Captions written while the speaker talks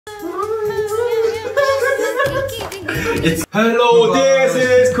It's hello, this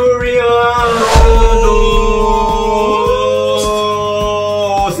is Korea.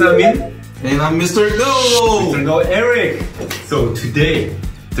 Samin. And I'm Mr. Go. Mr. Go Eric. So today,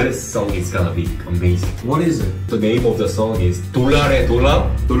 this song is gonna be amazing. What is it? The name of the song is Dola.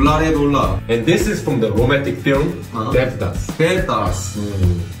 Dola. And this is from the romantic film Devdas. Devdas.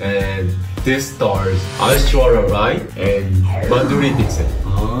 And this stars Aishwarya Rai and Madhuri Dixit.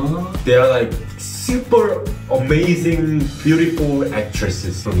 They are like super amazing, beautiful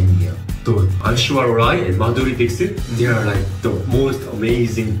actresses from India. So Aishwarya Rai and Madhuri Dixit, they are like the most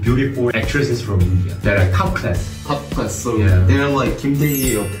amazing, beautiful actresses from India. They're like top class. Top class. So yeah. They're like Kim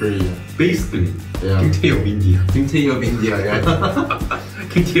Tae of Korea. Basically, yeah. Kim Tae of India. Kim Tae of India, yeah.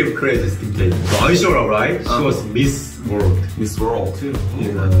 Kim Tae of Korea is Kim Tae. So Aishwarya Rai, she was Miss World. Miss World too.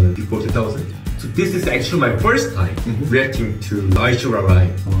 Before 2000. So this is actually my first time reacting to Aishwarya Rai.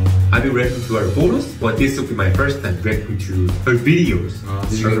 I've been reacting to her photos, but this will be my first time reacting to her videos.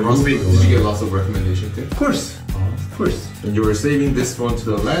 Did you get lots of recommendations too? Of course. Of course. And you were saving this one to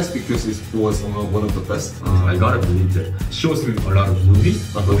the last because it was one of the best. I gotta believe that. She was in a lot of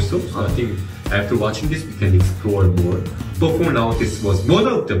movies also, so I think after watching this we can explore more. But for now, this was one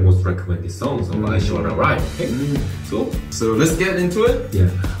of the most recommended songs of Aishwarya Rai. Okay? So let's get into it.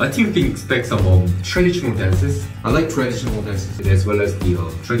 Yeah, I think we can expect some traditional dances. I like traditional dances as well as the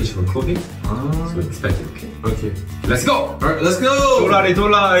traditional clothing. So expect it. Okay. Okay. Let's go. Alright, let's go.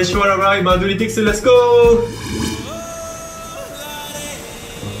 Dola, Aishwarya Rai, Madhuri Dixit. Let's go.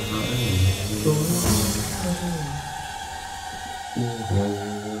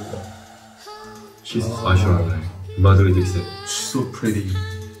 She's Aishwarya Rai, Madhuri Dixit. She's so pretty.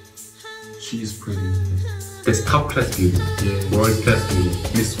 She's pretty. That's top class beauty. Yeah. World class beauty.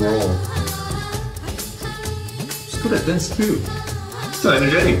 Miss World. She's good at dance too. So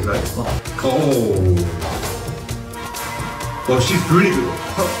energetic, right? Oh. Oh, she's really good.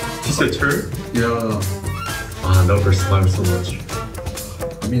 She's a turn. Yeah. I love her smile so much.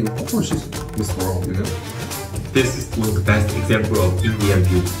 I mean, of course she's Miss World, you know? This is one of the best example of Indian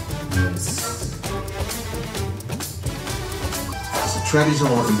beauty. Yes. It's a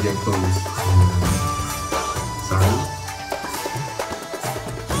traditional Indian clothes. Sorry?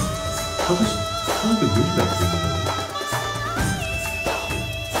 How do you do that thing?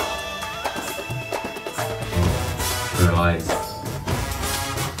 Her eyes.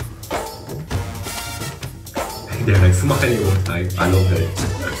 They're like smiling all the time. I love that.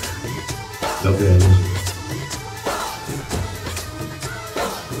 Love the energy.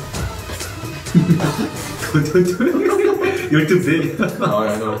 Don't do it. You're too big. Oh,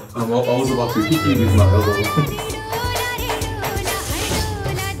 I know. I was about to hit you with my elbow.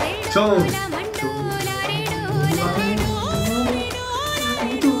 Don't.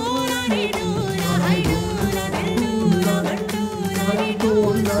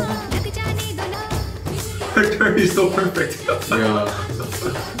 Her turn is so perfect. Yeah.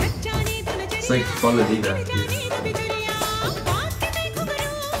 It's like ballerina.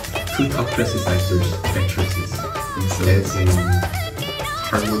 Two top class actresses dancing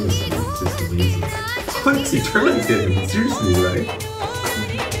harmoniously. It's just amazing. Honestly, turn like that. Seriously, right?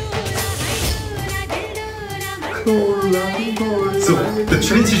 So the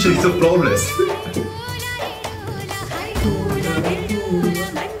transition is so flawless.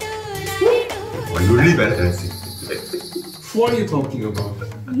 Oh, you're really bad at dancing. What are you talking about?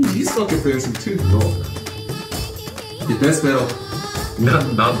 You suck at dancing too. No. You dance better. Not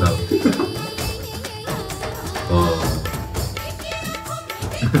now.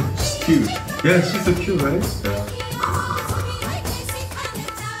 She's cute. Yeah, she's so cute, right? Yeah.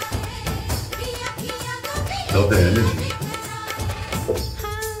 Love the energy.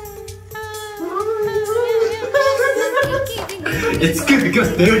 It's good because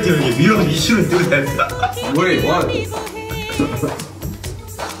they're doing it. You shouldn't do that. Wait, what?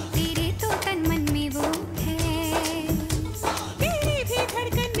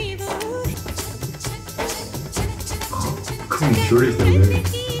 I'm curious though, man.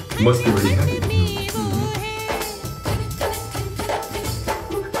 Must be really happy.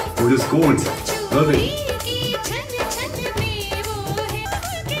 Oh, this gold. Love it.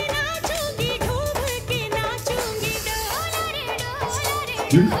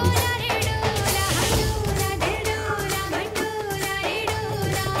 Beautiful.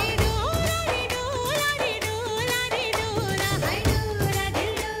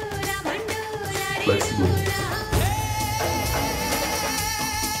 Flexible.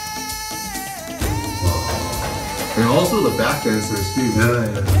 And also the back dancers too.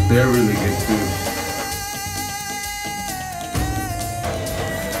 Yeah. They're really good too.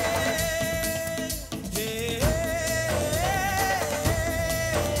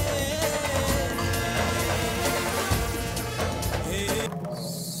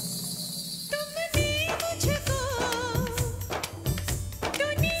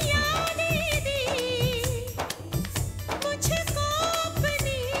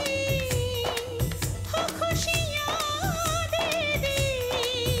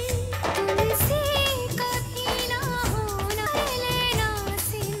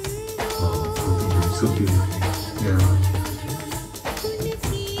 so beautiful. Yeah.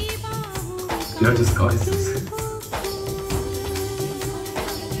 They are just goddesses.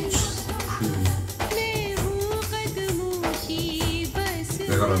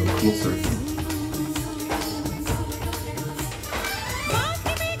 They gotta be closer.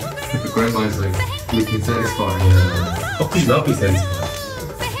 The grandma is like looking satisfied. Yeah. How could you not be satisfied?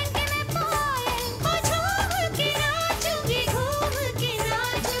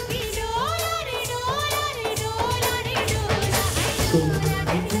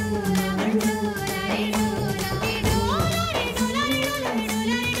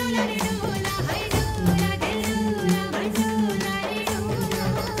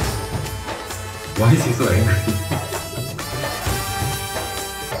 Why is he so angry?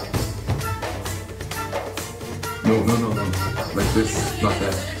 No. Like this, not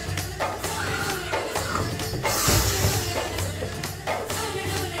that.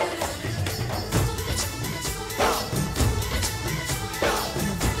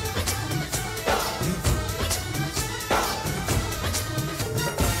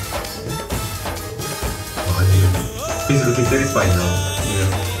 He's looking satisfied now. Yeah.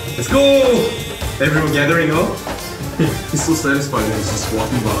 Let's go! Everyone gathering up? He's so satisfied that he's just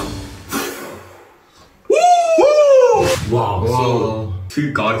walking by. Wow, so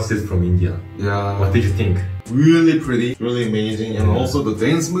two goddesses from India. Yeah. What did you think? Really pretty, really amazing, and also the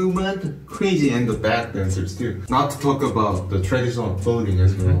dance movement, crazy, and the back dancers too. Not to talk about the traditional clothing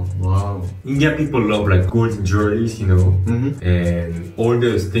as well. Wow. Indian people love like golden jewelries, you know, and all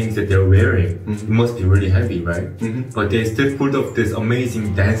those things that they're wearing. It must be really heavy, right? But they still pulled off this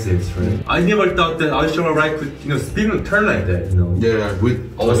amazing dances, right? I never thought that Aishwarya Rai could, you know, spin and turn like that, you know. Yeah,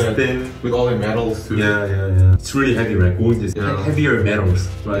 with all the medals too. Yeah. It's really heavy, right? Gold is heavier metals,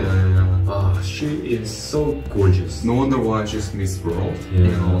 right? Yeah. She is so gorgeous. No wonder why she's Miss World, Yeah.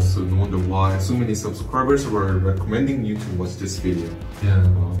 and also no wonder why so many subscribers were recommending you to watch this video. Yeah.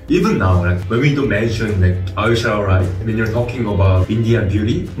 Even now, like when we don't mention like Aishwarya Rai, when you're talking about Indian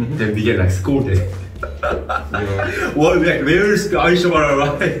beauty, then we get like scolded. Yeah. Well, like, where's Aishwarya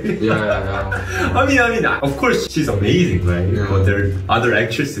Rai? Yeah. I mean, of course she's amazing, right? Yeah. But there are other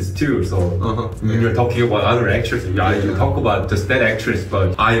actresses too. So when you're talking about other actresses, you talk about just that actress,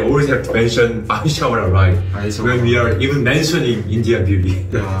 but I always have to mention Aishwarya Rai when we are even mentioning Indian beauty.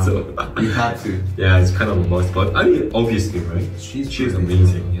 Yeah. So you have to. yeah, it's kind of a must. But I mean, obviously, right? She's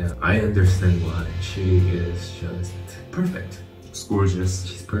amazing. Yeah, I understand why. She is just perfect. It's gorgeous.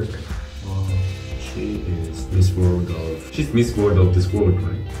 She's perfect. Wow. She is Miss World of... She's Miss World of this world,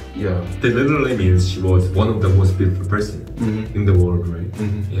 right? Yeah. That literally means she was one of the most beautiful person in the world, right?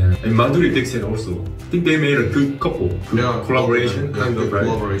 Yeah. And Madhuri Dixit also. I think they made a good couple. Good collaboration, kind of, right?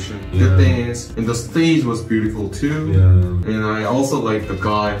 Collaboration. Yeah. Good dance. And the stage was beautiful too. Yeah. And I also like the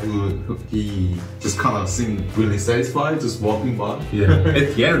guy who he just kind of seemed really satisfied just walking by. Yeah.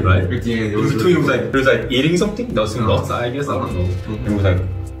 At the end, right? At the end, In between, he was like eating something. There was some nuts, I guess. I don't know. It was like...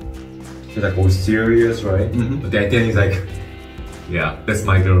 He's like all serious, right? But at the end he's like, yeah, that's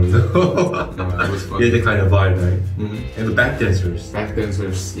my girl. It was fun. Yeah, the kind of vibe, right? And the back dancers. Back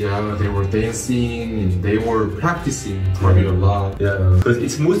dancers, yeah, they were dancing and they were practicing probably a lot. Yeah, because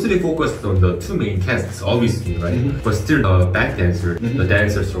it's mostly focused on the two main casts, obviously, right? But still, the back dancer, the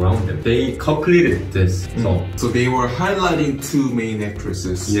dancers around them, they completed this song. So they were highlighting two main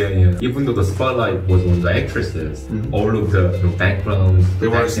actresses. Yeah. Even though the spotlight was on the actresses, all of the backgrounds, they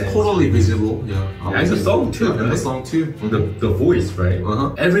were totally visible. Yeah, and the song too. Yeah, and the song too. The voice, right?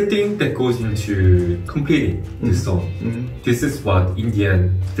 Everything that goes into completing this song. This is what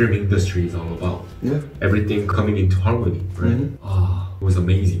Indian film industry is all about. Yeah. Everything coming into harmony, right? It was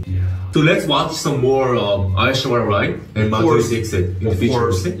amazing. Yeah. So let's watch some more Aishwarya Rai and Madhuri Dixit in the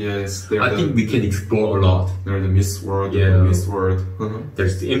future. Yes, I think we can explore a lot. They're the Miss World. Yeah. The Miss World.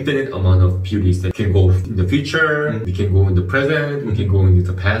 There's the infinite amount of beauties that can go in the future, we can go in the present, we can go into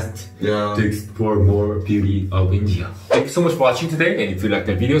the past to explore more beauty of India. Thank you so much for watching today, and if you like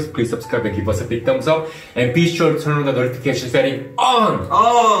the videos, please subscribe and give us a big thumbs up, and be sure to turn on the notification setting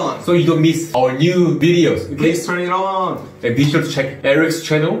on so you don't miss our new videos. Okay? Please turn it on. And be sure to check Eric's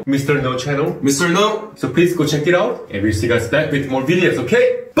channel, Mr. No channel. Mr. No. So please go check it out, and we'll see you guys back with more videos,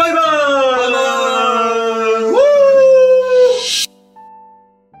 okay? Bye bye! Bye bye!